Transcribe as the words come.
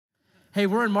Hey,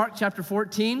 we're in Mark chapter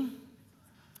 14.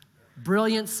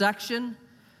 Brilliant section.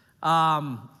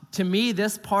 To me,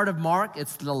 this part of Mark,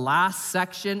 it's the last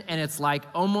section, and it's like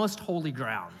almost holy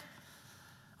ground.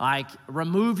 Like,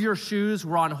 remove your shoes,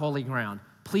 we're on holy ground.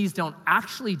 Please don't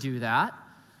actually do that,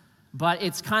 but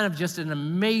it's kind of just an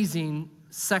amazing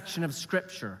section of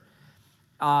Scripture.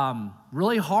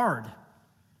 Really hard,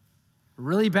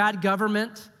 really bad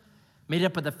government, made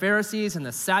up of the Pharisees and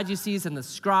the Sadducees and the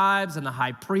scribes and the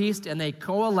high priest, and they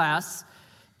coalesce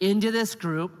into this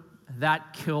group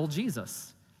that kill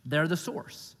Jesus. They're the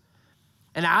source.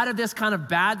 And out of this kind of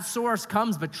bad source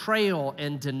comes betrayal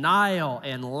and denial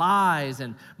and lies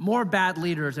and more bad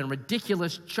leaders and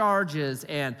ridiculous charges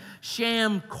and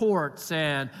sham courts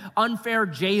and unfair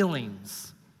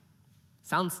jailings.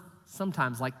 Sounds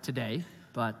sometimes like today,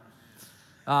 but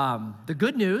the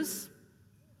good news,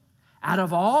 out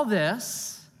of all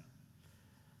this,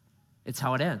 it's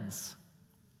how it ends.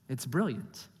 It's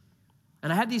brilliant.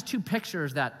 And I have these two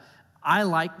pictures that I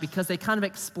like because they kind of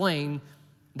explain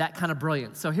that kind of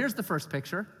brilliance. So here's the first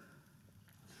picture.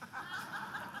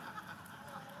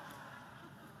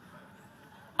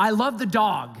 I love the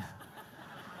dog.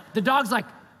 The dog's like,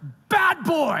 bad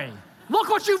boy, look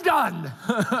what you've done.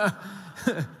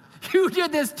 You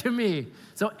did this to me.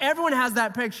 So everyone has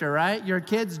that picture, right? Your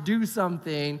kids do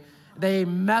something, they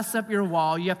mess up your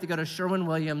wall, you have to go to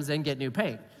Sherwin-Williams and get new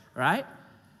paint, right?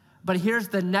 But here's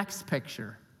the next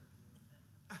picture.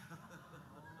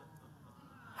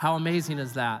 How amazing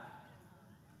is that?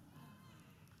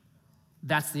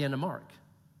 That's the end of Mark.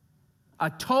 A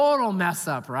total mess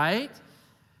up, right?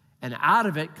 And out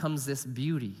of it comes this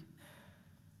beauty.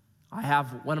 I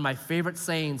have one of my favorite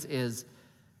sayings is,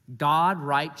 God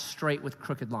writes straight with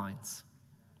crooked lines.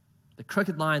 The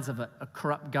crooked lines of a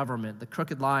corrupt government, the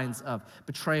crooked lines of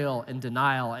betrayal and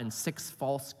denial and 6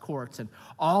 false courts and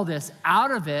all this, out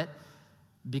of it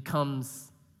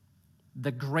becomes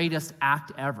the greatest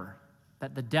act ever.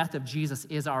 That the death of Jesus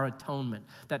is our atonement,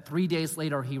 that 3 days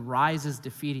later he rises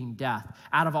defeating death.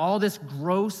 Out of all this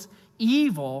gross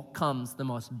evil comes the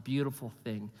most beautiful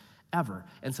thing ever.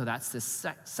 And so that's this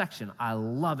section. I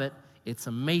love it. It's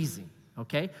amazing,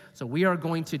 okay? So we are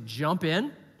going to jump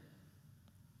in.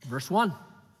 Verse 1,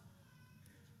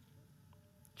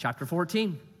 chapter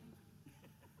 14.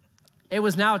 It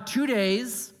was now 2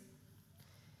 days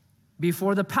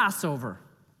before the Passover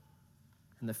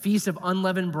and the Feast of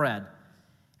Unleavened Bread.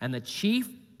 And the chief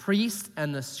priests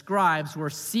and the scribes were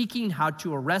seeking how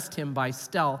to arrest him by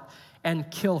stealth and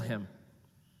kill him.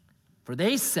 For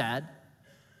they said,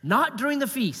 not during the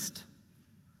feast,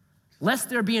 lest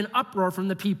there be an uproar from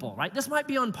the people, right? This might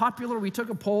be unpopular. We took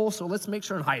a poll, so let's make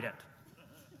sure and hide it.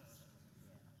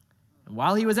 And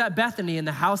while he was at Bethany in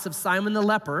the house of Simon the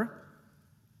leper,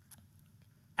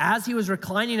 as he was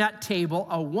reclining at table,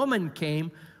 a woman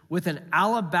came with an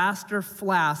alabaster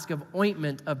flask of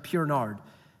ointment of pure nard,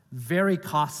 very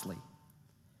costly.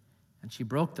 And she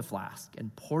broke the flask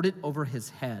and poured it over his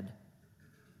head.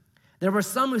 There were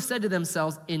some who said to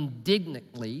themselves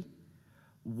indignantly,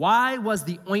 why was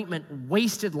the ointment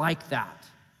wasted like that?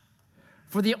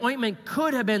 For the ointment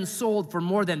could have been sold for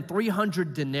more than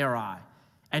 300 denarii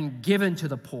and given to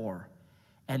the poor.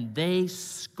 And they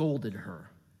scolded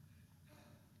her.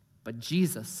 But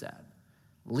Jesus said,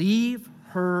 leave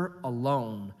her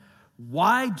alone.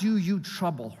 Why do you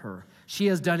trouble her? She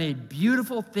has done a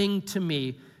beautiful thing to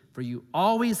me, for you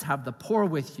always have the poor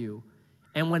with you,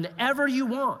 and whenever you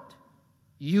want,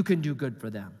 you can do good for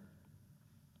them.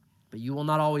 But you will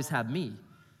not always have me.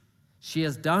 She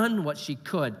has done what she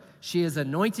could. She has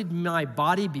anointed my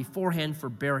body beforehand for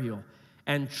burial.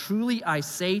 And truly I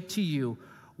say to you,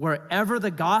 wherever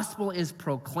the gospel is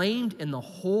proclaimed in the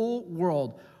whole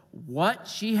world, what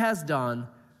she has done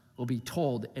will be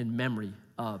told in memory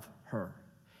of her.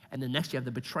 And then next you have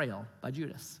the betrayal by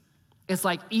Judas. It's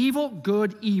like evil,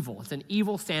 good, evil. It's an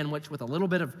evil sandwich with a little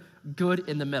bit of good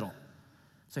in the middle.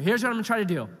 So here's what I'm going to try to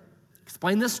do.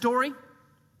 Explain this story.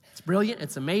 It's brilliant.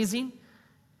 It's amazing.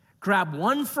 Grab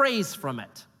one phrase from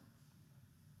it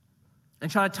and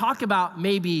try to talk about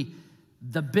maybe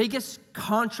the biggest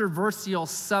controversial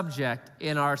subject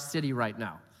in our city right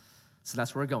now. So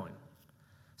that's where we're going.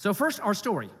 So first, our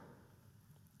story.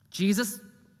 Jesus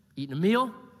eating a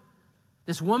meal.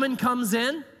 This woman comes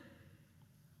in.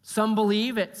 Some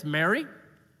believe it's Mary.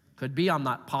 Could be, I'm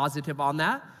not positive on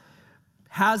that.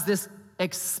 Has this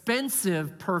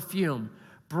expensive perfume,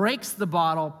 breaks the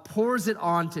bottle, pours it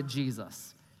onto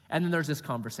Jesus. And then there's this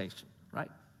conversation, right?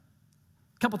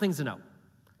 A couple things to note.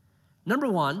 Number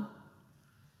one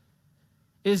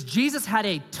is Jesus had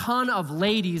a ton of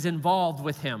ladies involved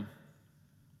with him.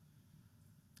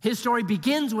 His story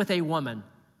begins with a woman,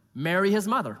 Mary, his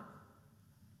mother.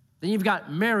 Then you've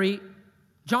got Mary,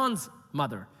 John's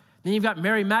mother. Then you've got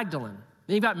Mary Magdalene.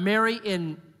 Then you've got Mary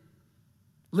in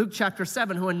Luke chapter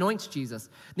 7 who anoints Jesus.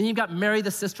 Then you've got Mary,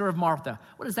 the sister of Martha.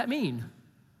 What does that mean?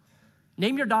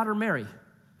 Name your daughter Mary.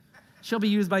 She'll be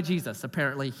used by Jesus,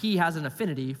 apparently. He has an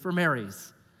affinity for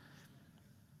Marys.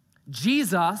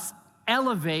 Jesus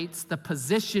elevates the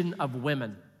position of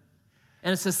women.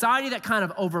 In a society that kind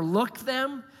of overlooked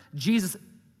them, Jesus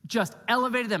just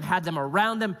elevated them, had them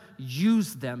around them,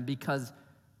 used them, because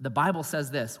the Bible says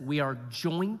this: we are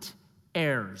joint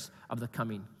heirs of the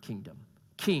coming kingdom,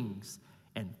 kings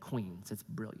and queens. It's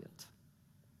brilliant.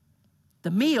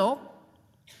 The meal,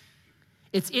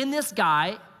 it's in this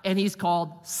guy, and he's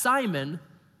called Simon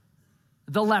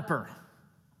the leper.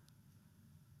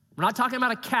 We're not talking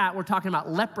about a cat, we're talking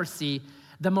about leprosy,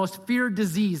 the most feared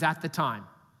disease at the time.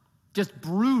 Just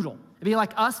brutal. It'd be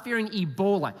like us fearing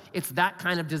Ebola. It's that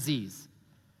kind of disease.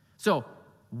 So,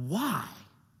 why?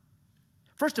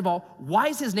 First of all, why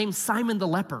is his name Simon the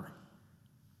leper?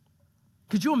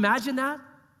 Could you imagine that?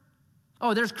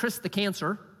 Oh, there's Chris the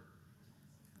cancer,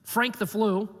 Frank the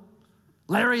flu,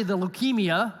 Larry the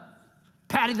leukemia,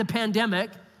 Patty the pandemic.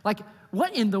 Like,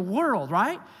 what in the world,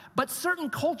 right? But certain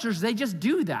cultures, they just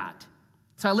do that.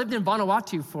 So I lived in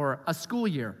Vanuatu for a school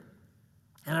year,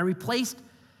 and I replaced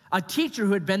a teacher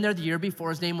who had been there the year before.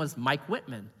 His name was Mike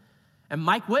Whitman. And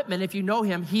Mike Whitman, if you know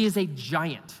him, he is a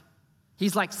giant.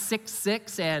 He's like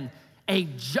 6'6", and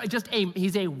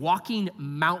he's a walking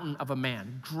mountain of a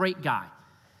man. Great guy.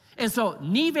 And so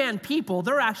Nevan people,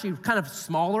 they're actually kind of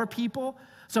smaller people.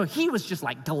 So he was just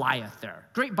like Goliath there.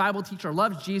 Great Bible teacher,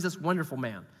 loves Jesus, wonderful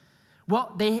man.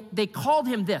 Well, they called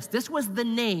him this. This was the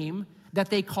name that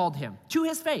they called him to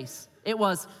his face. It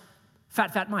was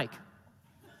Fat Mike.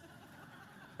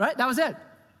 Right? That was it.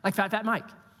 Like Fat Mike.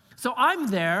 So I'm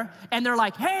there, and they're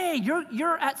like, hey,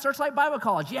 you're at Searchlight Bible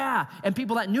College. Yeah. And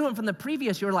people that knew him from the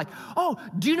previous year were like, oh,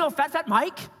 do you know Fat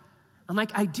Mike? I'm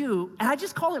like, I do. And I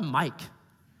just call him Mike.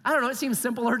 I don't know. It seems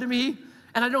simpler to me,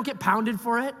 and I don't get pounded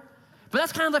for it. But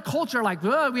that's kind of the culture, like,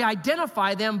 we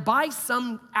identify them by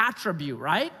some attribute,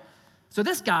 right? So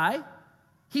this guy,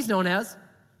 he's known as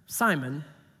Simon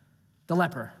the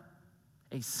leper,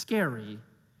 a scary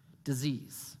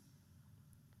disease.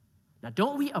 Now,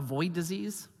 don't we avoid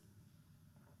disease?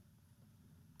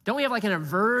 Don't we have like an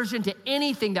aversion to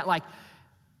anything that like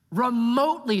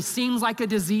remotely seems like a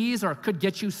disease or could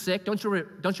get you sick? Don't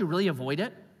you really avoid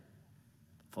it?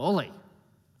 Fully. I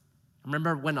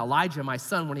remember when Elijah, my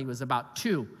son, when he was about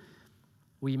 2,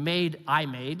 I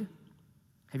made,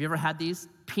 have you ever had these?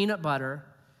 Peanut butter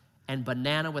and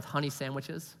banana with honey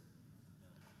sandwiches.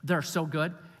 They're so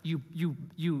good.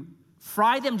 You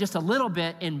fry them just a little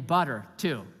bit in butter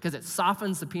too, because it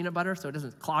softens the peanut butter so it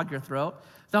doesn't clog your throat.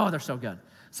 Oh, they're so good.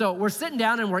 So we're sitting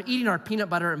down and we're eating our peanut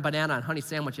butter and banana and honey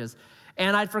sandwiches,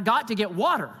 and I forgot to get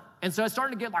water. And so it's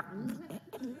starting to get like,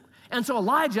 and so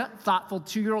Elijah, thoughtful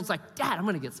 2-year-old's like, Dad, I'm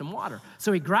gonna get some water.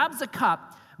 So he grabs a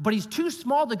cup, but he's too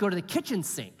small to go to the kitchen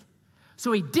sink.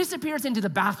 So he disappears into the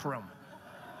bathroom.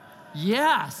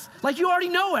 Yes, like you already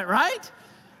know it, right?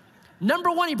 Number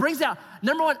one, he brings out,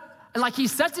 and like he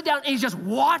sets it down and he's just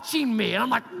watching me. And I'm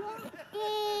like,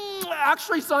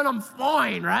 actually, son, I'm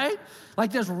fine, right?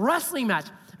 Like this wrestling match.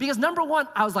 Because number one,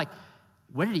 I was like,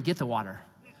 where did he get the water?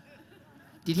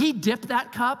 Did he dip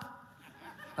that cup?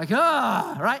 Like,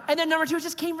 right? And then number two, it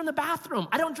just came from the bathroom.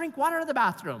 I don't drink water in the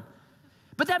bathroom.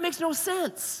 But that makes no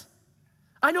sense.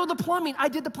 I know the plumbing. I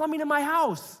did the plumbing in my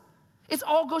house. It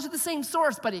all goes to the same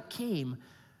source, but it came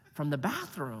from the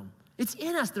bathroom. It's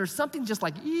in us. There's something just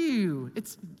like, ew.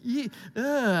 It's,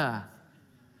 ugh.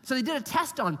 So they did a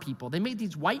test on people. They made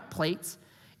these white plates,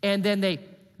 and then they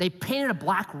painted a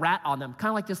black rat on them, kind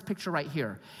of like this picture right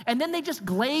here. And then they just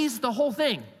glazed the whole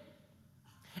thing.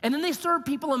 And then they served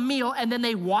people a meal, and then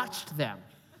they watched them.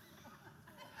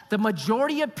 The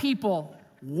majority of people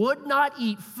would not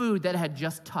eat food that had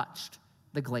just touched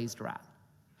the glazed rat.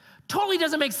 Totally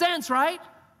doesn't make sense, right?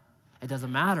 It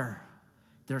doesn't matter.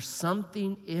 There's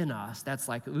something in us that's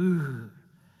like, ooh.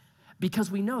 Because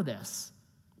we know this.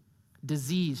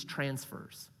 Disease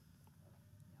transfers.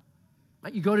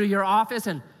 Right? You go to your office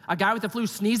and a guy with the flu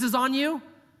sneezes on you.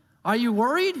 Are you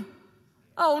worried?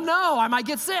 Oh no, I might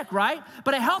get sick, right?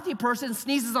 But a healthy person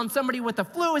sneezes on somebody with the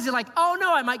flu. Is he like, oh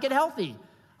no, I might get healthy?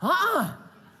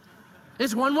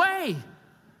 It's one way.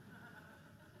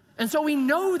 And so we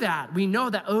know that.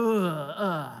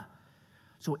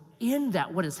 So in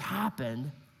that, what has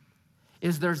happened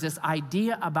is there's this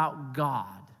idea about God.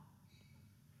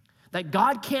 That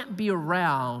God can't be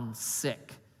around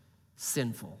sick,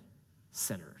 sinful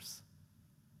sinners.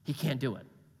 He can't do it.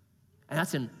 And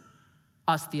that's in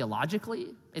us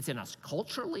theologically, it's in us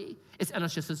culturally, it's in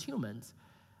us just as humans.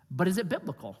 But is it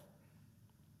biblical?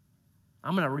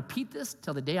 I'm going to repeat this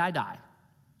till the day I die.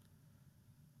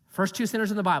 First two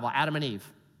sinners in the Bible, Adam and Eve.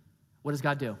 What does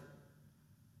God do?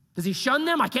 Does he shun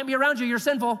them? I can't be around you, you're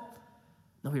sinful.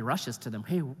 No, he rushes to them.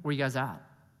 Hey, where you guys at?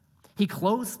 He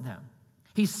clothes them.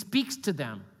 He speaks to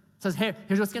them. Says, hey,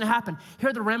 here's what's going to happen. Here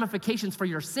are the ramifications for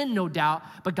your sin, no doubt,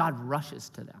 but God rushes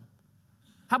to them.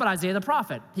 How about Isaiah the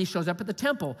prophet? He shows up at the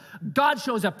temple. God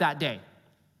shows up that day.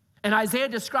 And Isaiah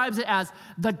describes it as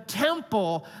the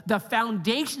temple, the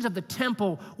foundations of the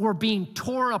temple were being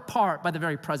torn apart by the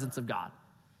very presence of God.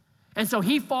 And so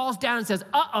he falls down and says,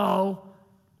 uh-oh,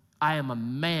 I am a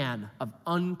man of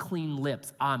unclean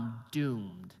lips. I'm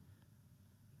doomed.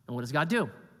 And what does God do?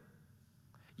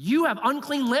 You have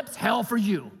unclean lips? Hell for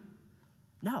you.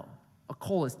 No, a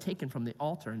coal is taken from the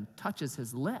altar and touches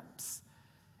his lips.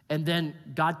 And then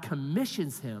God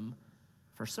commissions him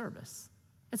for service.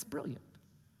 It's brilliant.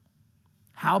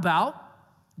 How about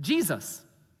Jesus?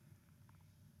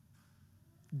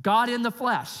 God in the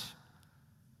flesh.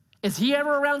 Is he ever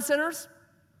around sinners?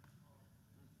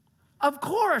 Of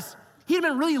course. He'd have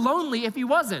been really lonely if he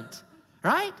wasn't,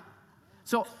 right?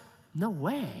 So, no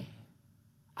way.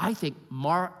 I think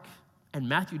Mark and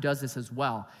Matthew does this as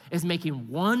well, is making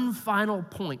one final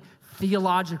point,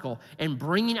 theological, and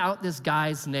bringing out this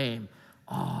guy's name.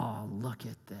 Oh, look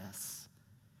at this.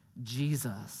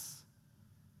 Jesus.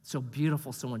 So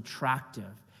beautiful, so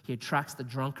attractive. He attracts the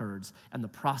drunkards and the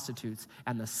prostitutes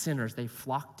and the sinners. They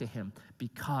flock to him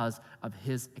because of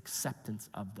his acceptance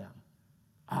of them.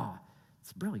 Oh,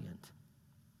 it's brilliant.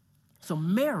 So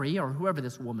Mary, or whoever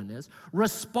this woman is,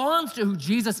 responds to who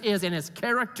Jesus is and his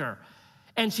character.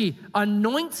 And she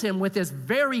anoints him with this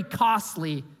very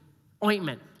costly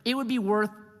ointment. It would be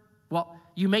worth, well,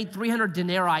 you made 300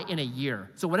 denarii in a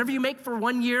year. So whatever you make for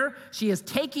 1 year, she is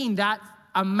taking that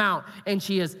amount and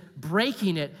she is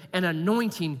breaking it and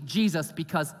anointing Jesus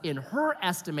because in her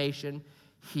estimation,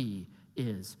 he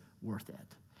is worth it.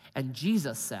 And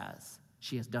Jesus says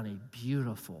she has done a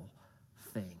beautiful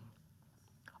thing.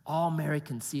 All Mary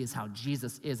can see is how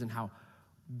Jesus is and how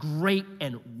great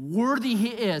and worthy he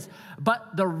is.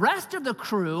 But the rest of the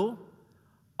crew,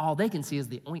 all they can see is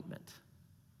the ointment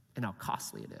and how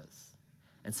costly it is.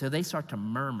 And so they start to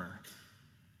murmur.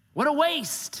 What a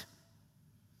waste.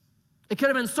 It could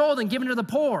have been sold and given to the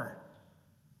poor.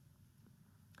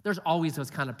 There's always those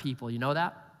kind of people, you know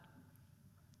that?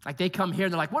 Like they come here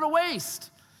and they're like, what a waste.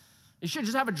 You should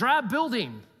just have a drab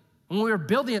building. When we were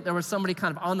building it, there was somebody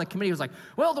kind of on the committee who was like,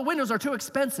 well, the windows are too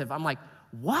expensive. I'm like,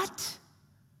 what?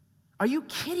 Are you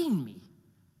kidding me?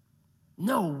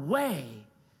 No way.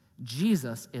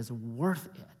 Jesus is worth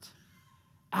it.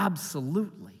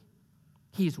 Absolutely.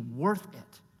 He's worth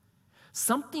it.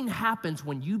 Something happens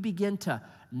when you begin to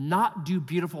not do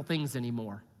beautiful things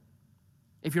anymore.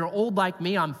 If you're old like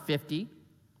me, I'm 50.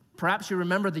 Perhaps you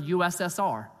remember the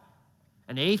USSR,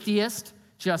 an atheist,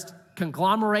 just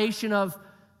conglomeration of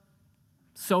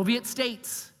Soviet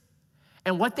states.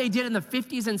 And what they did in the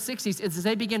 50s and 60s is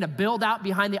they began to build out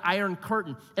behind the Iron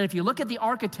Curtain. And if you look at the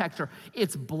architecture,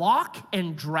 it's block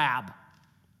and drab.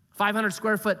 500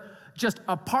 square foot, just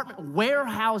apartment,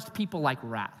 warehoused people like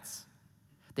rats.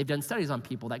 They've done studies on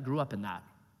people that grew up in that,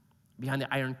 behind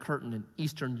the Iron Curtain in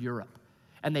Eastern Europe.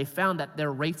 And they found that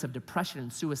their rates of depression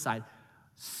and suicide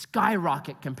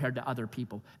skyrocket compared to other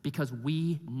people because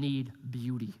we need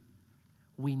beauty.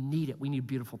 We need it. We need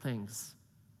beautiful things.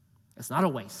 It's not a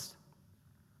waste.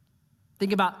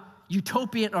 Think about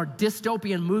utopian or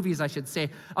dystopian movies, I should say,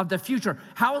 of the future.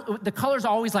 How the color's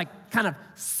always like kind of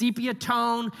sepia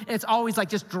tone, and it's always like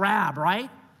just drab, right?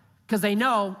 Because they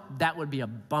know that would be a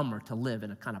bummer to live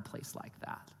in a kind of place like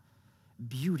that.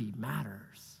 Beauty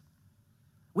matters.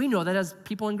 We know that as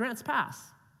people in Grants Pass.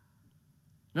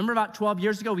 Remember about 12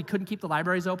 years ago, we couldn't keep the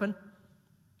libraries open?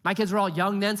 My kids were all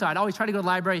young then, so I'd always try to go to the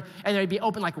library, and they'd be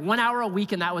open like 1 hour a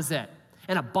week, and that was it.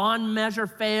 And a bond measure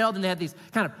failed, and they had these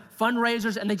kind of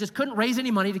fundraisers, and they just couldn't raise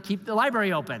any money to keep the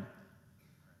library open.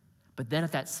 But then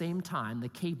at that same time, the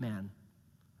caveman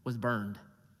was burned.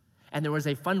 And there was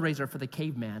a fundraiser for the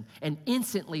caveman, and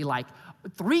instantly, like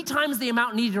 3 times the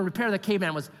amount needed to repair the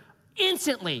caveman was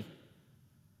instantly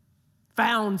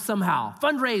found somehow.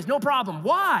 Fundraised, no problem.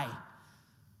 Why?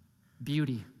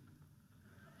 Beauty.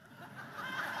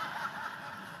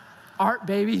 Art,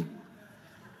 baby.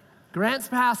 Grants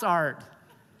Pass art.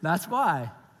 That's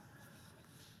why.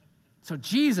 So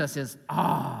Jesus is,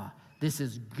 this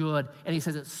is good. And he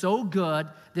says it's so good,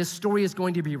 this story is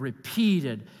going to be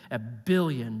repeated a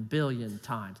billion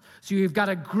times. So you've got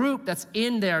a group that's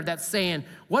in there that's saying,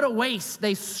 what a waste.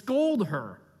 They scold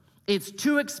her. It's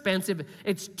too expensive.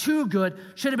 It's too good.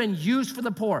 Should have been used for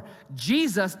the poor.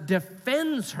 Jesus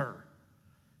defends her.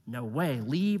 No way.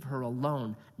 Leave her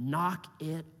alone. Knock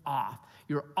it off.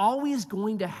 You're always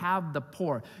going to have the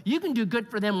poor. You can do good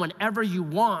for them whenever you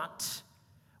want.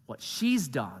 What she's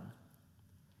done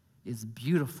is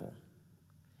beautiful,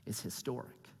 is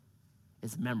historic,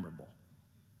 is memorable.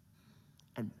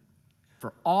 And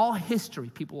for all history,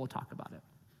 people will talk about it.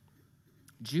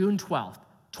 June 12th,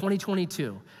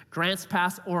 2022, Grants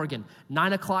Pass, Oregon,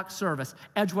 9 o'clock service,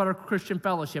 Edgewater Christian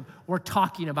Fellowship. We're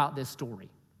talking about this story.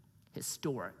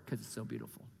 Historic, because it's so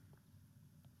beautiful.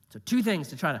 So 2 things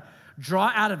to try to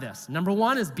draw out of this. Number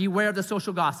 1 is beware of the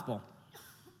social gospel.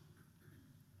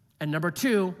 And number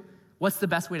 2, what's the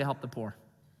best way to help the poor?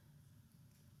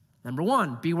 Number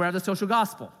 1, beware of the social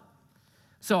gospel.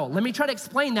 So let me try to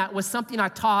explain that with something I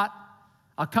taught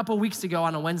a couple weeks ago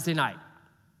on a Wednesday night.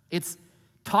 It's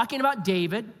talking about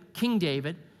David, King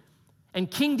David,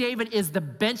 and King David is the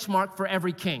benchmark for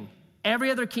every king.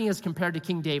 Every other king is compared to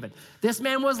King David. This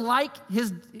man was like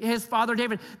his father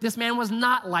David. This man was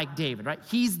not like David, right?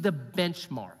 He's the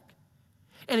benchmark.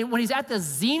 And when he's at the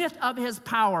zenith of his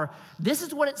power, this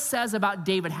is what it says about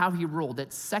David, how he ruled.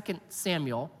 It's 2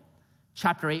 Samuel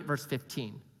chapter 8, verse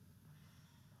 15.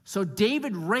 So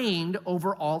David reigned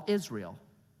over all Israel.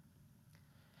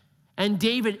 And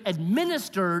David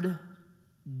administered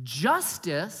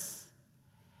justice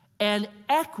and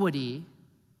equity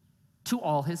to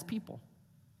all his people.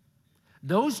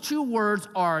 Those 2 words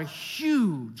are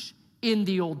huge in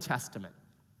the Old Testament.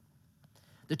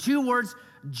 The 2 words,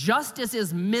 justice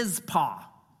is mizpah.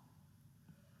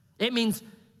 It means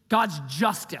God's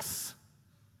justice.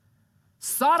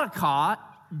 Tzedakah,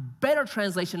 better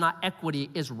translation, not equity,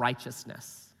 is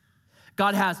righteousness.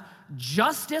 God has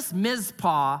justice,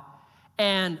 mizpah,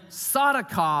 and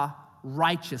tzedakah,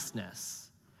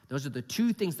 righteousness. Those are the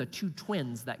 2 things, the 2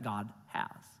 twins that God has.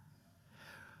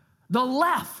 The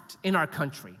left in our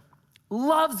country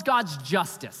loves God's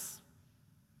justice,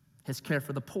 his care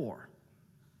for the poor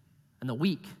and the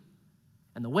weak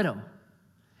and the widow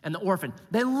and the orphan.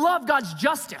 They love God's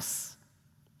justice.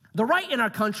 The right in our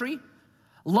country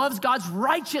loves God's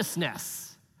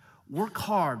righteousness. Work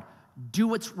hard, do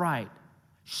what's right,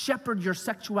 shepherd your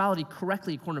sexuality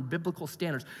correctly according to biblical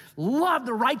standards. Love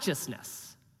the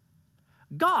righteousness.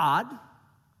 God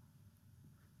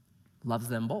loves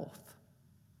them both.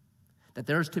 That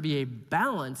there's to be a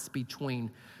balance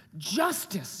between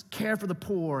justice, care for the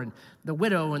poor and the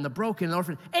widow and the broken and the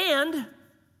orphan, and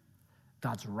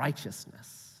God's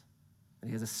righteousness. And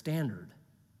he has a standard,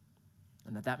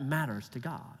 and that matters to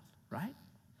God, right?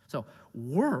 So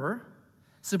we're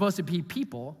supposed to be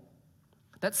people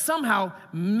that somehow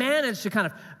manage to kind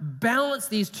of balance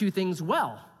these 2 things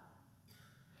well.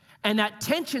 And that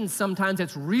tension sometimes,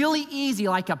 it's really easy,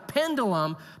 like a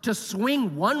pendulum, to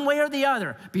swing one way or the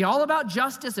other. Be all about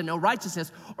justice and no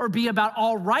righteousness, or be about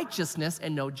all righteousness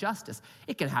and no justice.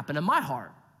 It can happen in my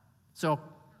heart. So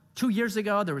 2 years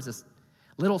ago, there was this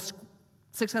little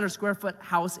 600 square foot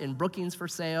house in Brookings for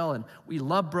sale, and we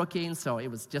love Brookings, so it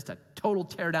was just a total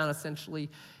teardown essentially.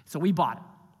 So we bought it.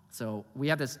 So we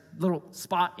have this little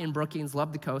spot in Brookings,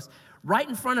 love the coast. Right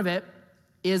in front of it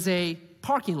is a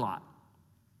parking lot.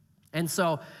 And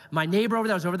so my neighbor over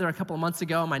there, I was over there a couple of months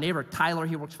ago, my neighbor Tyler,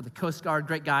 he works for the Coast Guard,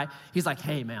 great guy. He's like,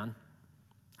 hey man,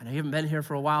 I know you haven't been here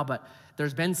for a while, but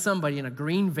there's been somebody in a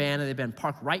green van and they've been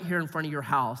parked right here in front of your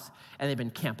house and they've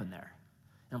been camping there.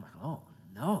 And I'm like, oh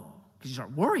no, because you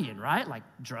start worrying, right? Like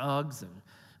drugs and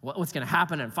what's gonna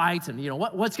happen and fights and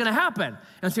what's gonna happen?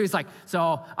 And so he's like,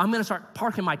 so I'm gonna start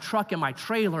parking my truck and my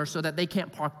trailer so that they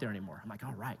can't park there anymore. I'm like,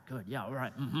 all right, good, yeah, all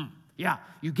right, yeah,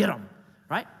 you get them,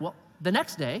 right? Well, the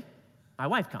next day, my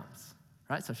wife comes,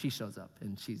 right? So she shows up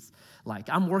and she's like,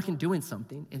 I'm working doing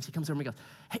something. And she comes over and goes,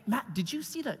 hey, Matt, did you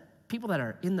see the people that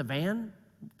are in the van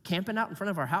camping out in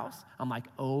front of our house? I'm like,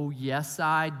 oh, yes,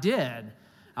 I did.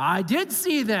 I did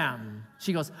see them.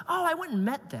 She goes, oh, I went and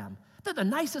met them. They're the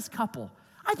nicest couple.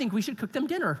 I think we should cook them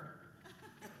dinner.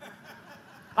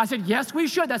 I said, yes, we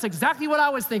should. That's exactly what I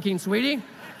was thinking, sweetie.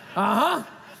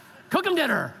 Cook them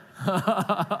dinner.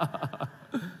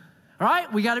 All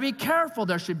right, we got to be careful.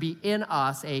 There should be in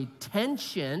us a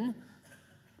tension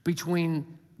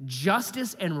between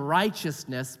justice and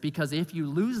righteousness, because if you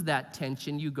lose that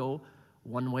tension, you go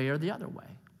one way or the other way.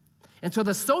 And so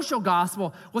the social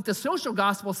gospel, what the social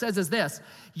gospel says is this: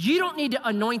 you don't need to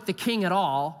anoint the king at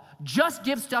all, just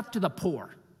give stuff to the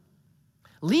poor.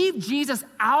 Leave Jesus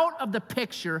out of the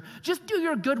picture. Just do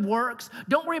your good works.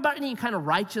 Don't worry about any kind of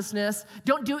righteousness.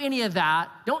 Don't do any of that.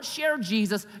 Don't share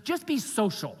Jesus. Just be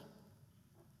social.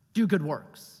 Do good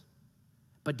works.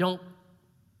 But don't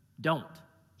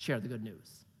share the good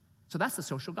news. So that's the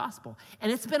social gospel.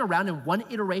 And it's been around in one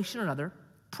iteration or another,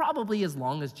 probably as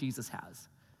long as Jesus has.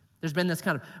 There's been this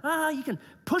kind of, you can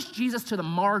push Jesus to the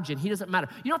margin. He doesn't matter.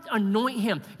 You don't have to anoint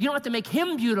him. You don't have to make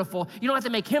him beautiful. You don't have to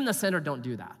make him the center. Don't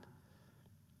do that.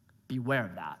 Beware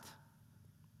of that.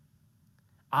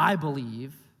 I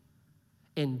believe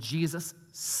in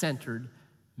Jesus-centered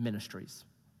ministries.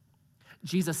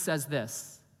 Jesus says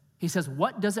this. He says,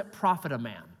 what does it profit a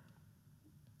man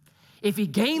if he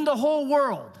gained the whole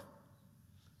world,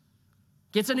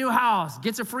 gets a new house,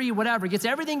 gets a free whatever, gets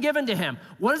everything given to him?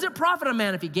 What does it profit a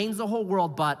man if he gains the whole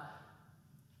world but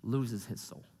loses his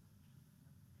soul?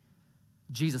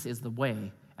 Jesus is the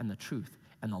way and the truth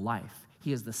and the life.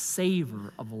 He is the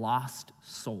savior of lost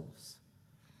souls.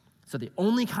 So the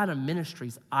only kind of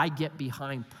ministries I get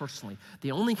behind personally,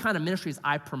 the only kind of ministries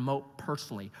I promote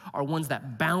personally are ones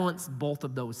that balance both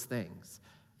of those things.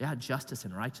 Yeah, justice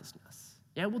and righteousness.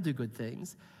 Yeah, we'll do good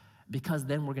things because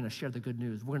then we're going to share the good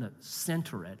news. We're going to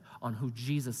center it on who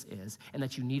Jesus is and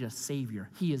that you need a Savior.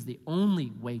 He is the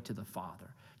only way to the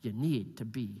Father. You need to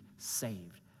be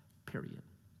saved, period.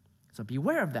 So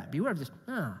beware of that. Beware of this.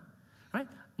 Right?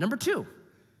 Number 2,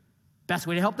 best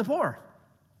way to help the poor.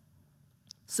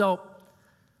 So,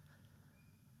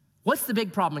 what's the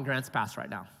big problem in Grants Pass right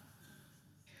now?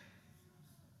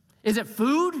 Is it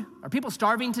food? Are people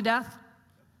starving to death?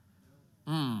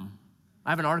 I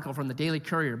have an article from the Daily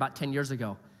Courier about 10 years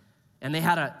ago, and they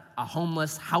had a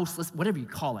homeless, houseless, whatever you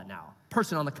call it now,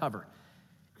 person on the cover.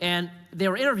 And they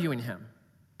were interviewing him.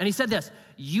 And he said this,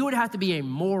 you would have to be a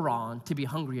moron to be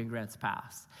hungry in Grants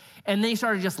Pass. And then he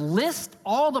started to just list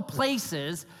all the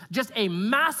places, just a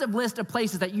massive list of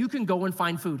places that you can go and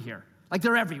find food here. Like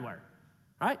they're everywhere,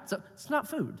 right? So it's not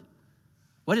food.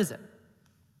 What is it?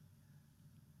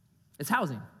 It's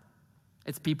housing.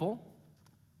 It's people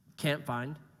can't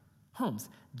find homes.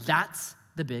 That's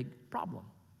the big problem.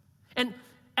 And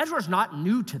Edgewater's not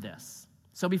new to this.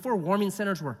 So before warming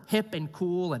centers were hip and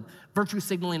cool and virtue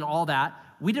signaling and all that,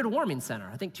 we did a warming center.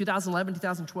 I think 2011,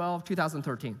 2012,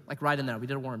 2013, like right in there, we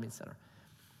did a warming center.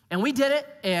 And we did it,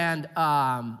 and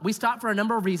we stopped for a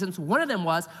number of reasons. One of them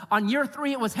was, on year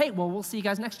 3, it was, hey, well, we'll see you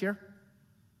guys next year.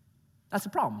 That's the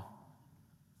problem.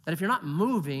 That if you're not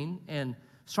moving and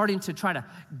starting to try to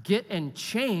get and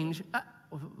change,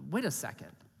 wait a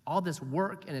second. All this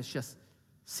work, and it's just,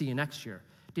 see you next year.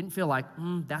 Didn't feel like,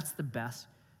 that's the best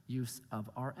use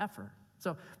of our effort.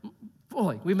 So,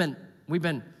 boy, we've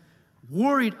been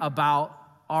worried about,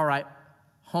 all right,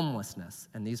 homelessness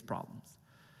and these problems.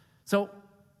 So,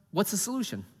 what's the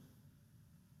solution?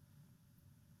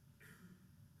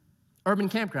 Urban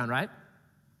campground, right?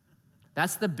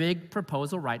 That's the big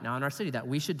proposal right now in our city, that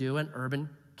we should do an urban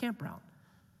campground.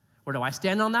 Where do I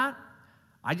stand on that?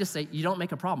 I just say, you don't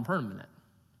make a problem permanent.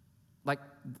 Like,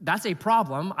 that's a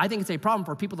problem. I think it's a problem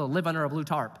for people to live under a blue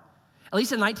tarp. At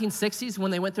least in the 1960s,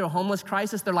 when they went through a homeless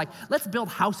crisis, they're like, let's build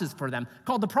houses for them.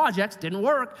 Called the projects, didn't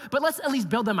work, but let's at least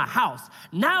build them a house.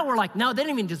 Now we're like, no, they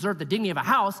don't even deserve the dignity of a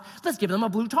house. Let's give them a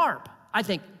blue tarp. I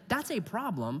think that's a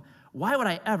problem. Why would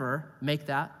I ever make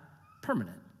that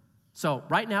permanent? So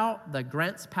right now, the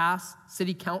Grants Pass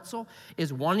City Council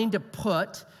is wanting to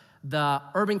put the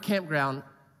urban campground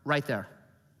right there.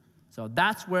 So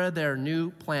that's where their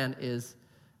new plan is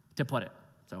to put it.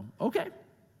 So, okay,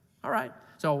 all right.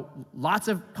 So lots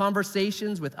of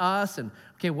conversations with us and,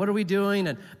 okay, what are we doing?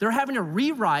 And they're having to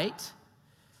rewrite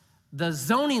the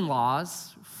zoning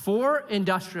laws for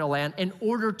industrial land in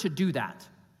order to do that.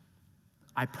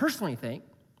 I personally think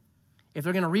if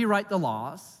they're going to rewrite the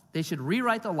laws, they should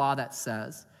rewrite the law that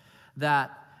says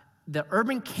that the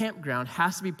urban campground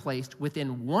has to be placed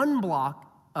within 1 block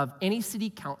of any city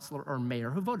councilor or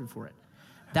mayor who voted for it.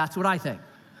 That's what I think.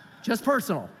 Just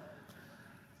personal.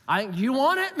 You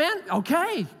want it, man?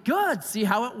 Okay, good. See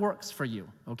how it works for you,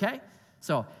 okay?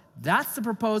 So that's the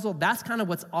proposal. That's kind of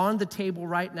what's on the table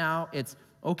right now. It's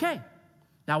okay.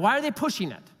 Now, why are they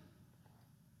pushing it?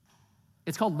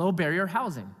 It's called low barrier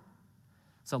housing.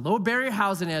 So low barrier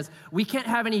housing is we can't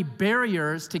have any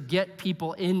barriers to get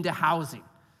people into housing.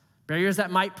 Barriers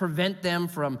that might prevent them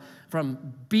from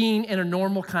being in a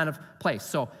normal kind of place.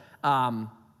 So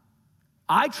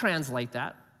I translate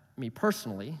that, me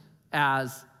personally,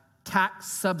 as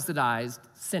tax-subsidized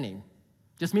sinning.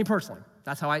 Just me personally.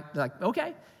 That's how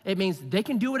okay. It means they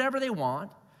can do whatever they want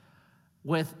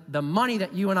with the money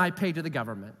that you and I pay to the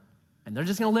government, and they're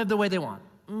just going to live the way they want.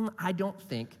 I don't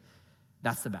think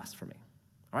that's the best for me.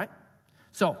 All right?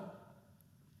 So,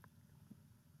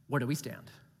 where do we stand?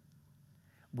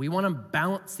 We want to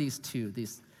balance these two,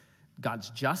 God's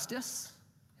justice,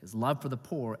 his love for the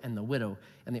poor and the widow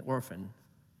and the orphan,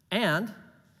 and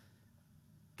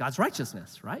God's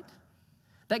righteousness, right?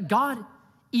 That God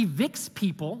evicts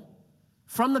people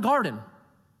from the garden.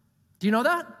 Do you know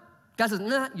that? God says,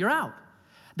 nah, you're out.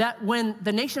 That when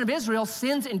the nation of Israel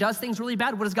sins and does things really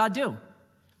bad, what does God do?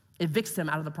 Evicts them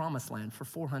out of the promised land for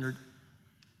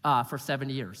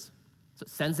 70 years. So it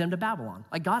sends them to Babylon.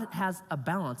 Like God has a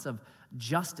balance of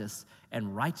justice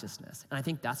and righteousness. And I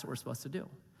think that's what we're supposed to do.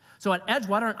 So at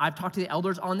Edgewater, I've talked to the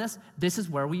elders on this. This is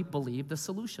where we believe the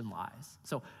solution lies.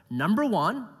 So number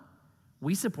one,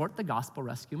 we support the Gospel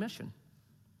Rescue Mission.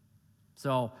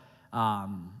 So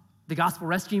the Gospel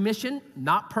Rescue Mission,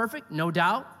 not perfect, no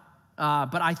doubt,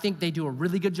 but I think they do a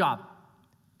really good job.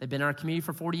 They've been in our community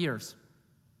for 40 years.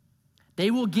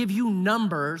 They will give you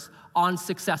numbers on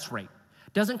success rate.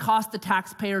 Doesn't cost the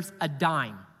taxpayers a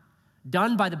dime.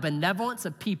 Done by the benevolence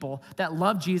of people that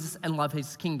love Jesus and love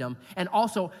his kingdom, and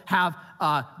also have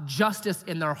justice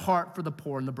in their heart for the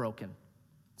poor and the broken.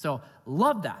 So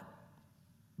love that.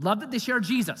 Love that they share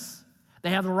Jesus.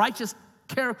 They have a righteous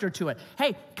character to it.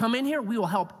 Hey, come in here, we will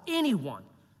help anyone.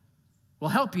 We'll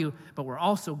help you, but we're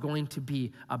also going to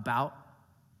be about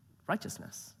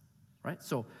righteousness, right?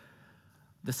 So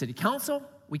the city council,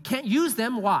 we can't use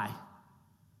them. Why?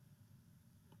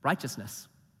 Righteousness.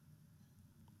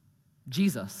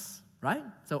 Jesus, right?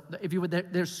 So if you would,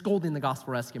 they're scolding the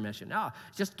Gospel Rescue Mission. No,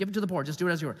 just give it to the poor. Just do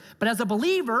it as you were. But as a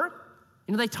believer,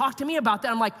 they talk to me about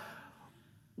that. I'm like,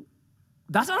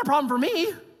 that's not a problem for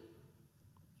me,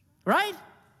 right?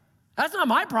 That's not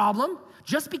my problem.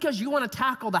 Just because you want to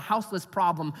tackle the houseless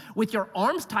problem with your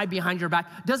arms tied behind your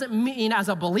back doesn't mean as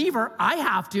a believer I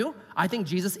have to. I think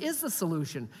Jesus is the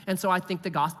solution. And so I think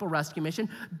the Gospel Rescue Mission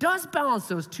does balance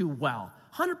those two well,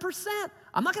 100%.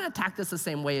 I'm not going to attack this the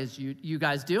same way as you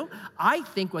guys do. I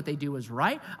think what they do is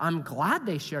right. I'm glad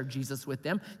they shared Jesus with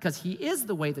them because he is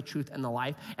the way, the truth, and the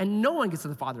life, and no one gets to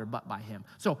the Father but by him.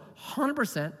 So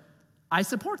 100%, I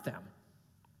support them,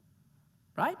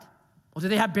 right? Well, do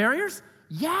they have barriers?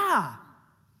 Yeah.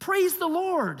 Praise the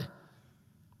Lord.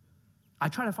 I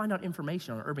try to find out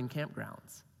information on urban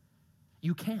campgrounds.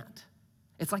 You can't.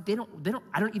 It's like they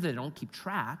don't keep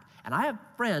track. And I have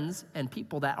friends and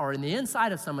people that are in the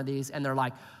inside of some of these, and they're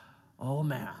like, oh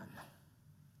man,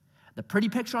 the pretty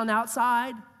picture on the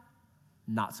outside,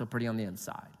 not so pretty on the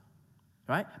inside,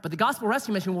 right? But the Gospel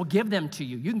Rescue Mission will give them to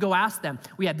you. You can go ask them.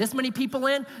 We had this many people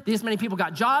in, this many people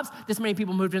got jobs, this many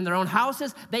people moved in their own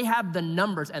houses. They have the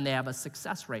numbers and they have a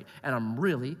success rate. And I'm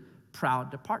really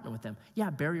proud to partner with them. Yeah,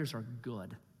 barriers are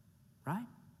good, right?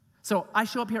 So I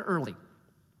show up here early,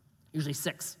 usually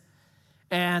 6.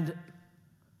 And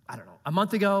I don't know, a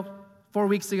month ago, 4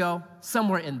 weeks ago,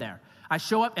 somewhere in there, I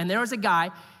show up and there was a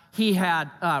guy. He had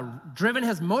driven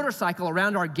his motorcycle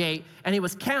around our gate, and he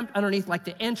was camped underneath like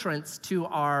the entrance to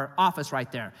our office right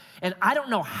there. And I don't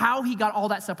know how he got all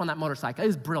that stuff on that motorcycle. It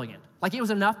was brilliant. Like it was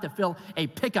enough to fill a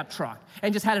pickup truck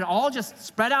and just had it all just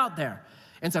spread out there.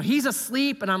 And so he's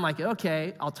asleep, and I'm like,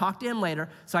 okay, I'll talk to him later.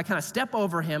 So I kind of step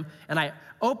over him, and I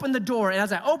open the door, and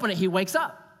as I open it, he wakes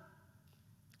up.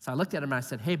 So I looked at him, and I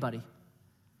said, hey, buddy,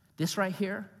 this right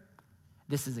here,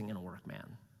 this isn't going to work,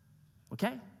 man,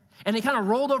 okay? And he kind of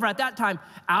rolled over at that time,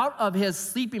 out of his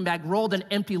sleeping bag, rolled an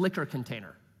empty liquor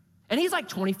container. And he's like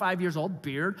 25 years old,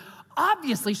 beard,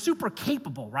 obviously super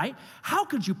capable, right? How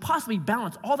could you possibly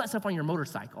balance all that stuff on your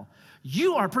motorcycle?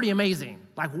 You are pretty amazing.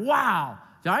 Like, wow,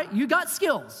 all right? You got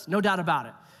skills, no doubt about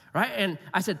it, right? And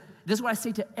I said, this is what I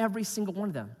say to every single one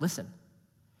of them. Listen,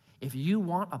 if you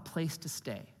want a place to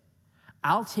stay,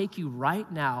 I'll take you right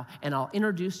now and I'll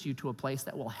introduce you to a place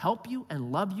that will help you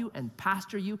and love you and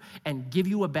pastor you and give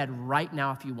you a bed right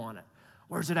now if you want it.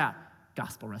 Where's it at?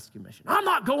 Gospel Rescue Mission. I'm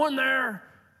not going there.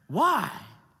 Why?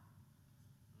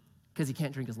 Because he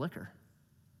can't drink his liquor.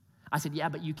 I said, yeah,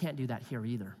 but you can't do that here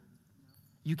either.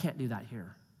 You can't do that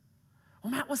here. Well,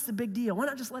 Matt, what's the big deal? Why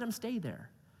not just let him stay there?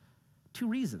 2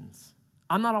 reasons.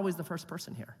 I'm not always the first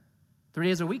person here. 3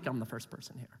 days a week, I'm the first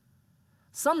person here.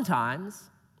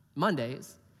 Sometimes,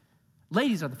 Mondays,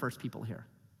 ladies are the first people here.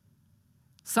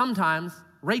 Sometimes,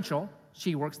 Rachel,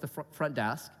 she works the front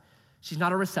desk. She's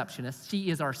not a receptionist. She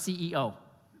is our CEO.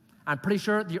 I'm pretty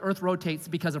sure the earth rotates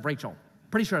because of Rachel.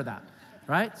 Pretty sure of that,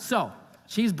 right? So,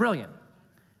 she's brilliant.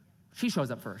 She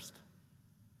shows up first.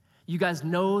 You guys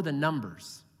know the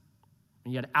numbers.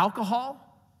 When you add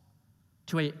alcohol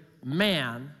to a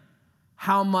man,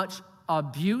 how much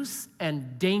abuse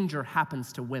and danger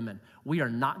happens to women. We are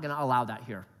not going to allow that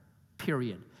here.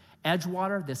 Period.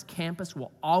 Edgewater, this campus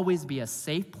will always be a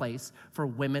safe place for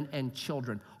women and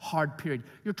children. Hard period.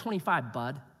 You're 25,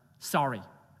 bud. Sorry.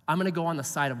 I'm going to go on the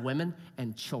side of women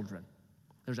and children.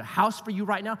 There's a house for you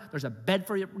right now. There's a bed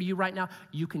for you right now.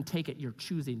 You can take it. You're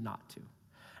choosing not to.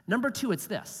 Number 2, it's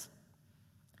this.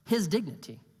 his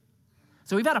dignity.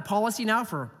 So we've had a policy now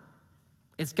for,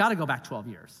 it's got to go back 12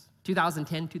 years,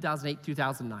 2010, 2008,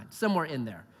 2009, somewhere in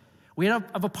there. We have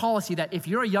a policy that if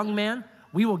you're a young man,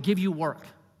 we will give you work.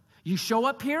 You show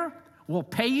up here, we'll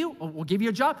pay you, we'll give you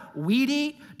a job, weed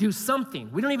eat, do something.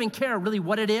 We don't even care really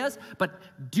what it is, but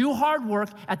do hard work.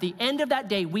 At the end of that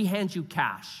day, we hand you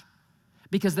cash.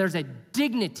 Because there's a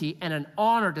dignity and an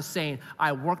honor to saying,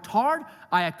 I worked hard,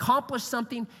 I accomplished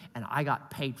something, and I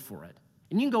got paid for it.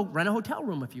 And you can go rent a hotel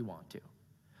room if you want to.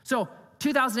 So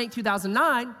 2008,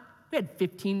 2009, we had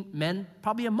 15 men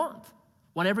probably a month,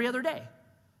 one every other day.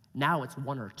 Now it's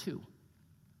one or two.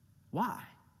 Why?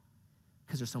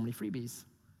 Because there's so many freebies,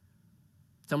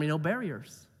 so many no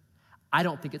barriers. I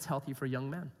don't think it's healthy for young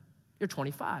men. You're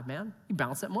 25, man. You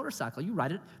bounce that motorcycle. You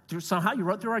ride it through, somehow you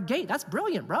rode through our gate. That's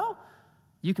brilliant, bro.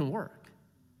 You can work.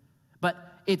 But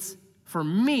it's, for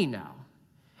me now,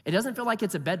 it doesn't feel like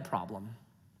it's a bed problem.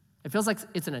 It feels like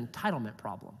it's an entitlement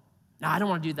problem. No, I don't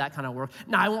want to do that kind of work.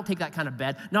 No, I won't take that kind of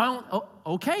bed. No, I won't. Oh,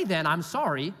 okay, then, I'm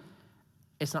sorry.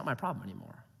 It's not my problem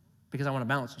anymore because I want to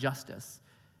balance justice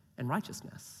and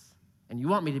righteousness. And you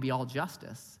want me to be all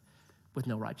justice with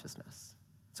no righteousness.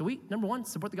 So we, number one,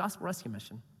 support the Gospel Rescue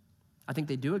Mission. I think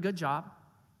they do a good job.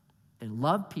 They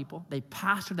love people. They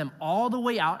pastor them all the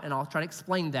way out, and I'll try to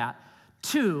explain that,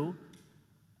 to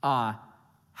a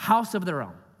house of their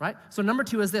own, right? So number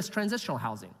two is this, transitional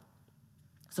housing.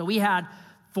 So we had,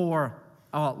 for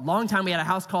a long time, we had a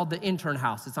house called the Intern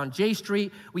House. It's on J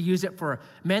Street. We use it for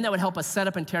men that would help us set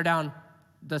up and tear down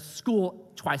the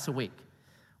school twice a week.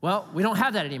 Well, we don't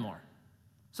have that anymore.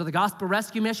 So the Gospel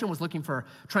Rescue Mission was looking for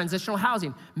transitional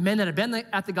housing. Men that have been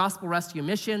at the Gospel Rescue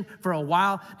Mission for a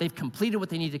while, they've completed what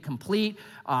they need to complete.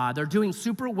 They're doing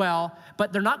super well,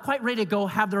 but they're not quite ready to go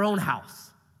have their own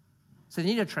house. So they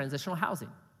need a transitional housing.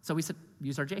 So we said,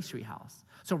 use our J Street house.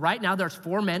 So right now there's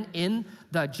 4 men in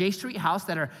the J Street house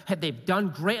that they've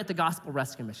done great at the Gospel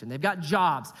Rescue Mission. They've got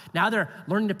jobs. Now they're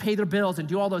learning to pay their bills and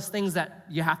do all those things that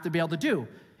you have to be able to do.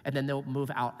 And then they'll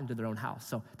move out into their own house.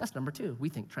 So that's number 2. We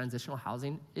think transitional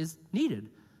housing is needed.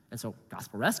 And so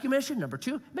Gospel Rescue Mission, number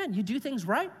 2, man, you do things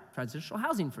right, transitional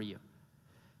housing for you.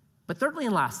 But thirdly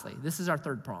and lastly, this is our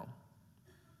third prong.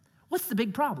 What's the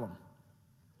big problem?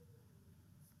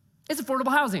 It's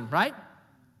affordable housing, right?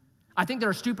 I think there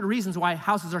are stupid reasons why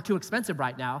houses are too expensive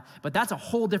right now, but that's a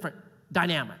whole different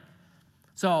dynamic.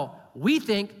 So we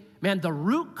think, man, the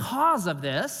root cause of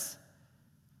this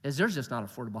is there's just not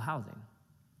affordable housing.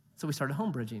 So we started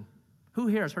home bridging. Who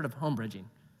here has heard of home bridging?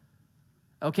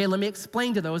 Okay, let me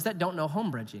explain to those that don't know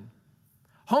home bridging.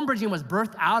 Home bridging was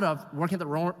birthed out of working at the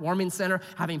warming center,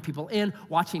 having people in,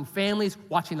 watching families,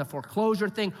 watching the foreclosure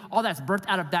thing. All that's birthed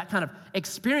out of that kind of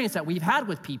experience that we've had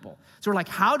with people. So we're like,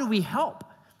 how do we help?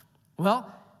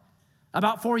 Well,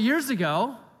 about 4 years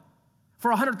ago,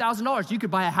 for $100,000, you could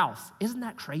buy a house. Isn't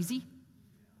that crazy?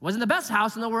 Wasn't the best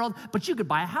house in the world, but you could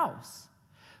buy a house.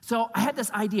 So I had this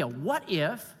idea. What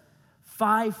if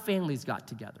 5 families got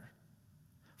together?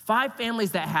 5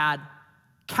 families that had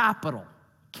capital,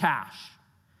 cash.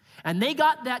 And they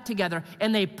got that together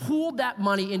and they pooled that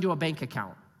money into a bank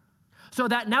account. So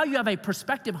that now you have a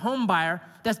prospective home buyer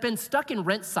that's been stuck in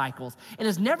rent cycles and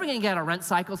is never gonna get out of rent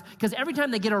cycles because every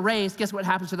time they get a raise, guess what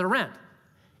happens to their rent?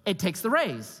 It takes the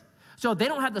raise. So they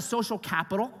don't have the social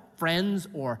capital, friends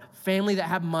or family that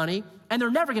have money, and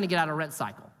they're never gonna get out of a rent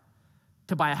cycle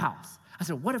to buy a house. I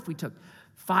said, what if we took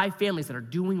 5 families that are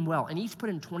doing well and each put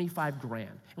in $25,000,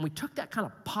 and we took that kind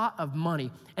of pot of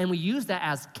money and we used that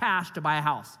as cash to buy a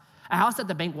house that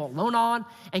the bank won't loan on,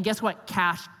 and guess what?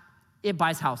 Cash, it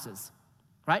buys houses,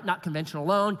 right? Not conventional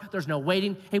loan, there's no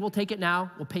waiting. Hey, we'll take it now,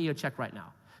 we'll pay you a check right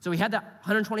now. So we had that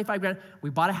 $125,000, we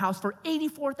bought a house for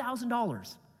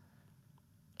 $84,000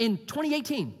 in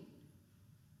 2018.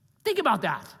 Think about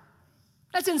that.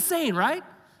 That's insane, right?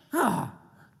 Oh,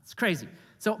 it's crazy.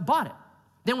 So bought it.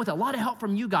 Then with a lot of help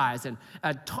from you guys and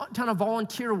a ton of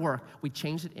volunteer work, we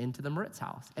changed it into the Moritz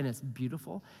house. And it's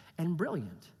beautiful and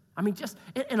brilliant. I mean, just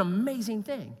an amazing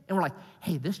thing. And we're like,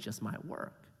 hey, this just might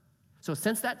work. So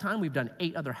since that time, we've done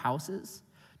 8 other houses.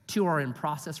 2 are in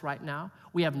process right now.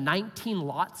 We have 19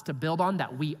 lots to build on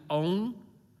that we own.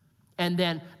 And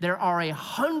then there are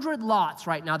 100 lots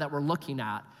right now that we're looking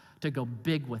at to go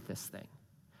big with this thing.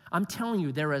 I'm telling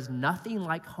you, there is nothing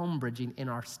like home bridging in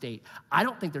our state. I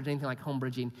don't think there's anything like home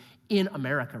bridging in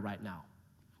America right now.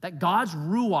 That God's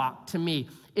Ruach, to me,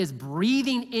 is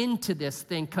breathing into this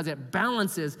thing because it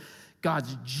balances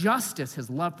God's justice, his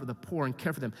love for the poor and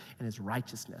care for them, and his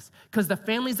righteousness. Because the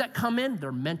families that come in,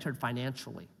 they're mentored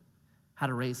financially. How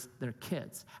to raise their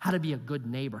kids, how to be a good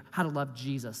neighbor, how to love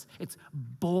Jesus. It's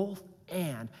both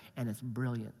and it's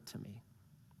brilliant to me.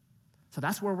 So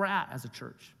that's where we're at as a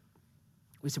church.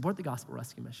 We support the Gospel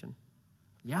Rescue Mission.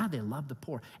 Yeah, they love the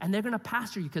poor. And they're going to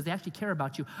pastor you because they actually care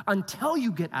about you until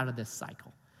you get out of this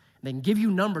cycle. And they can give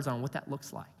you numbers on what that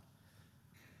looks like.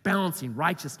 Balancing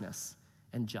righteousness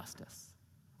and justice.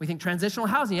 We think transitional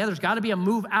housing, yeah, there's got to be a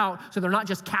move out so they're not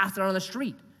just cast out on the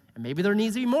street. And maybe there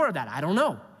needs to be more of that. I don't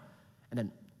know. And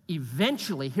then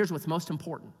eventually, here's what's most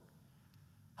important.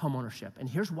 Homeownership. And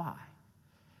here's why.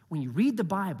 When you read the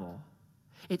Bible,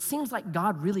 it seems like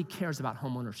God really cares about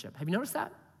homeownership. Have you noticed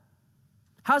that?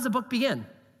 How does the book begin?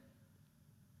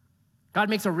 God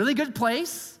makes a really good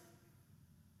place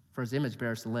for his image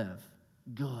bearers to live.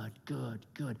 Good, good,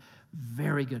 good.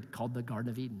 Very good, called the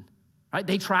Garden of Eden. Right?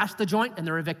 They trash the joint and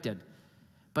they're evicted.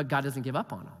 But God doesn't give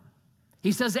up on them.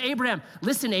 He says to Abraham,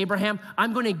 listen, Abraham,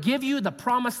 I'm going to give you the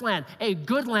promised land, a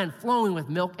good land flowing with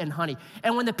milk and honey.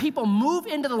 And when the people move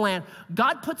into the land,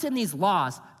 God puts in these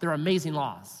laws. They're amazing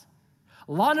laws.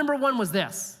 Law number 1 was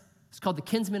this. It's called the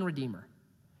kinsman redeemer.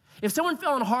 If someone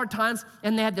fell in hard times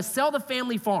and they had to sell the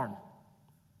family farm,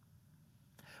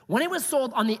 when it was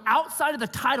sold, on the outside of the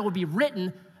title would be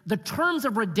written the terms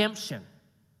of redemption.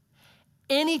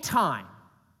 Anytime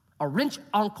a rich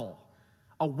uncle,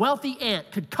 a wealthy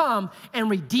aunt could come and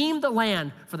redeem the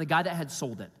land for the guy that had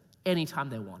sold it anytime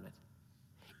they wanted.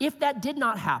 If that did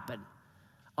not happen,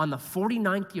 on the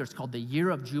 49th year, it's called the year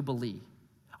of Jubilee,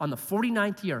 on the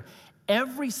 49th year,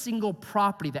 every single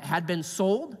property that had been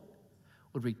sold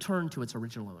would return to its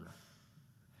original owner.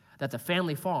 That the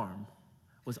family farm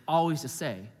was always to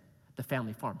say the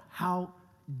family farm. How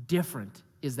different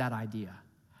is that idea?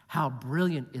 How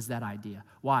brilliant is that idea?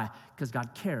 Why? Because God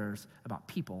cares about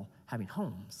people having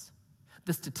homes.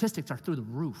 The statistics are through the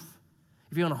roof.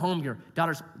 If you own a home, your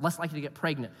daughter's less likely to get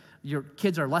pregnant. Your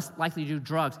kids are less likely to do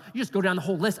drugs. You just go down the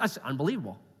whole list. That's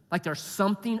unbelievable. Like there's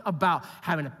something about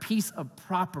having a piece of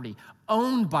property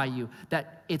owned by you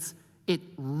that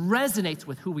it resonates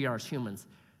with who we are as humans.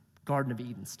 Garden of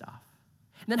Eden stuff.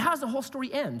 And then how does the whole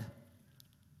story end?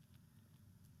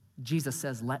 Jesus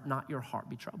says, let not your heart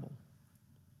be troubled.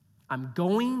 I'm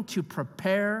going to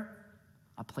prepare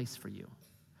a place for you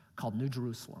called New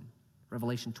Jerusalem,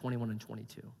 Revelation 21 and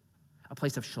 22. A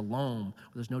place of shalom,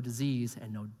 where there's no disease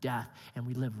and no death, and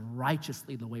we live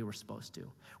righteously the way we're supposed to,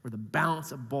 where the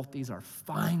balance of both these are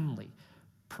finally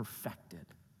perfected.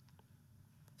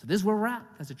 So this is where we're at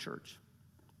as a church.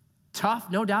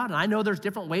 Tough, no doubt, and I know there's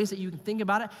different ways that you can think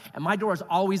about it, and my door is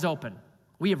always open.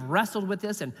 We have wrestled with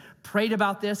this and prayed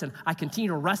about this, and I continue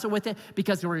to wrestle with it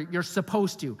because you're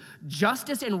supposed to.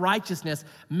 Justice and righteousness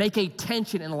make a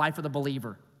tension in the life of the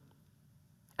believer.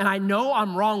 And I know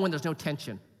I'm wrong when there's no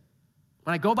tension.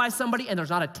 When I go by somebody and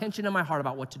there's not a tension in my heart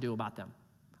about what to do about them,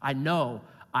 I know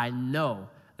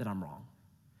that I'm wrong.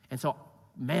 And so,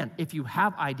 man, if you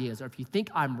have ideas or if you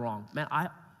think I'm wrong, man,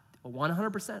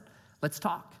 100%, let's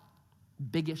talk.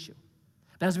 Big issue.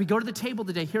 But as we go to the table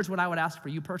today, here's what I would ask for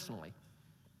you personally.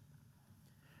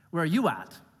 Where are you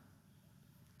at?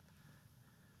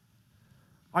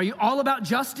 Are you all about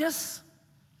justice?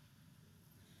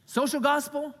 Social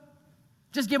gospel?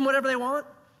 Just give them whatever they want?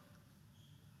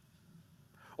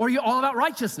 Or are you all about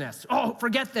righteousness? Oh,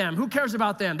 forget them. Who cares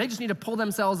about them? They just need to pull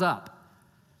themselves up.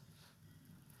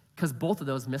 Because both of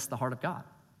those miss the heart of God.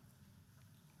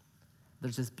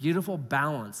 There's this beautiful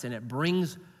balance, and it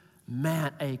brings,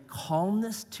 man, a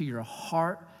calmness to your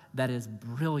heart that is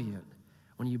brilliant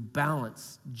when you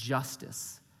balance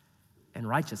justice and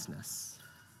righteousness,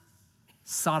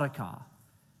 Tzedakah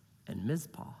and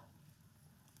Mizpah.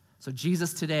 So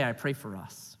Jesus, today I pray for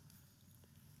us.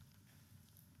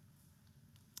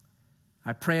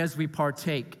 I pray as we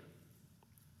partake,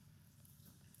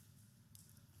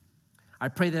 I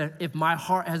pray that if my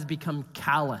heart has become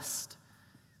calloused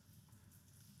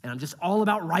and I'm just all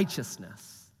about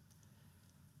righteousness,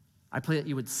 I pray that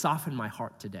you would soften my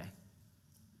heart today.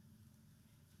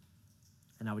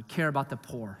 And I would care about the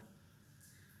poor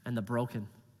and the broken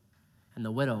and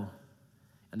the widow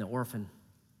and the orphan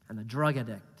and the drug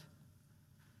addict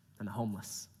and the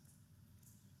homeless.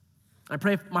 I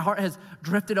pray if my heart has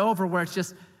drifted over where it's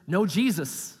just no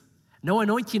Jesus, no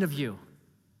anointing of you,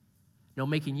 no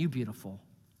making you beautiful,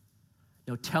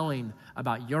 no telling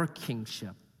about your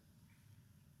kingship.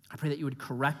 I pray that you would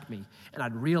correct me and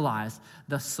I'd realize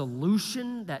the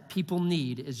solution that people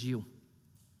need is you.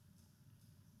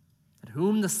 That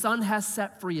whom the Son has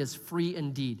set free is free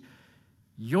indeed.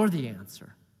 You're the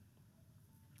answer.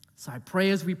 So I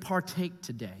pray as we partake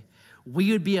today,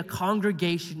 we would be a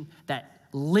congregation that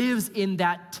lives in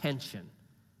that tension,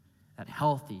 that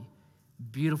healthy,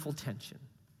 beautiful tension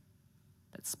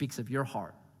that speaks of your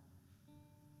heart.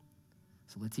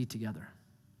 So let's eat together.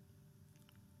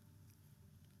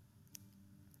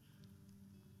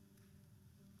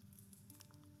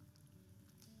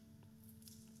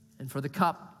 And for the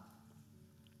cup,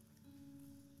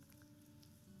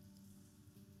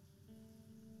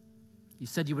 you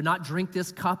said you would not drink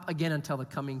this cup again until the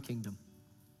coming kingdom.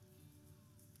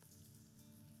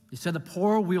 You said the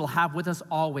poor we will have with us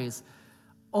always.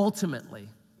 Ultimately,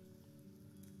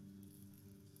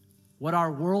 what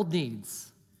our world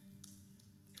needs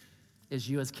is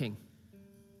you as King.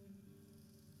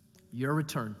 Your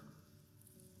return.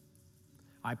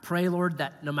 I pray, Lord,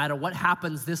 that no matter what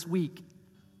happens this week,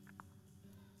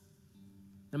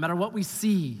 no matter what we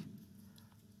see,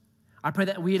 I pray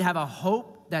that we'd have a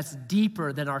hope that's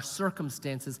deeper than our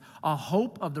circumstances, a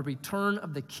hope of the return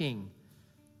of the King.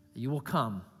 That you will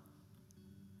come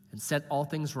and set all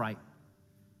things right.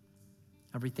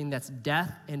 Everything that's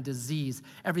death and disease,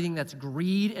 everything that's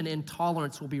greed and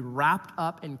intolerance will be wrapped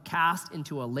up and cast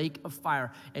into a lake of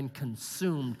fire and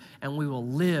consumed, and we will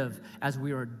live as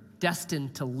we are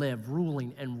destined to live,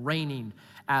 ruling and reigning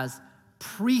as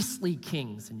priestly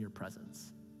kings in your presence.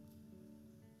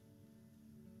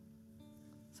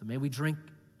 So may we drink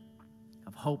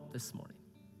of hope this morning.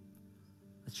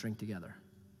 Let's drink together.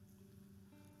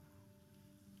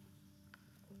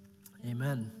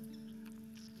 Amen.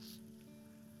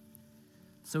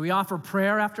 So we offer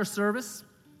prayer after service.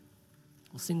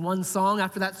 We'll sing one song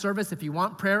after that service. If you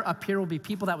want prayer, up here will be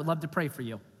people that would love to pray for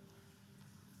you.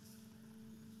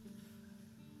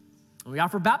 And we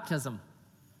offer baptism.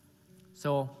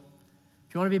 So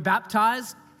if you want to be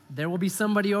baptized, there will be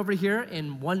somebody over here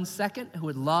in 1 second who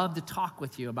would love to talk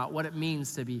with you about what it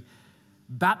means to be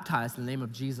baptized in the name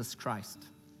of Jesus Christ.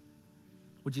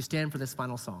 Would you stand for this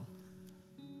final song?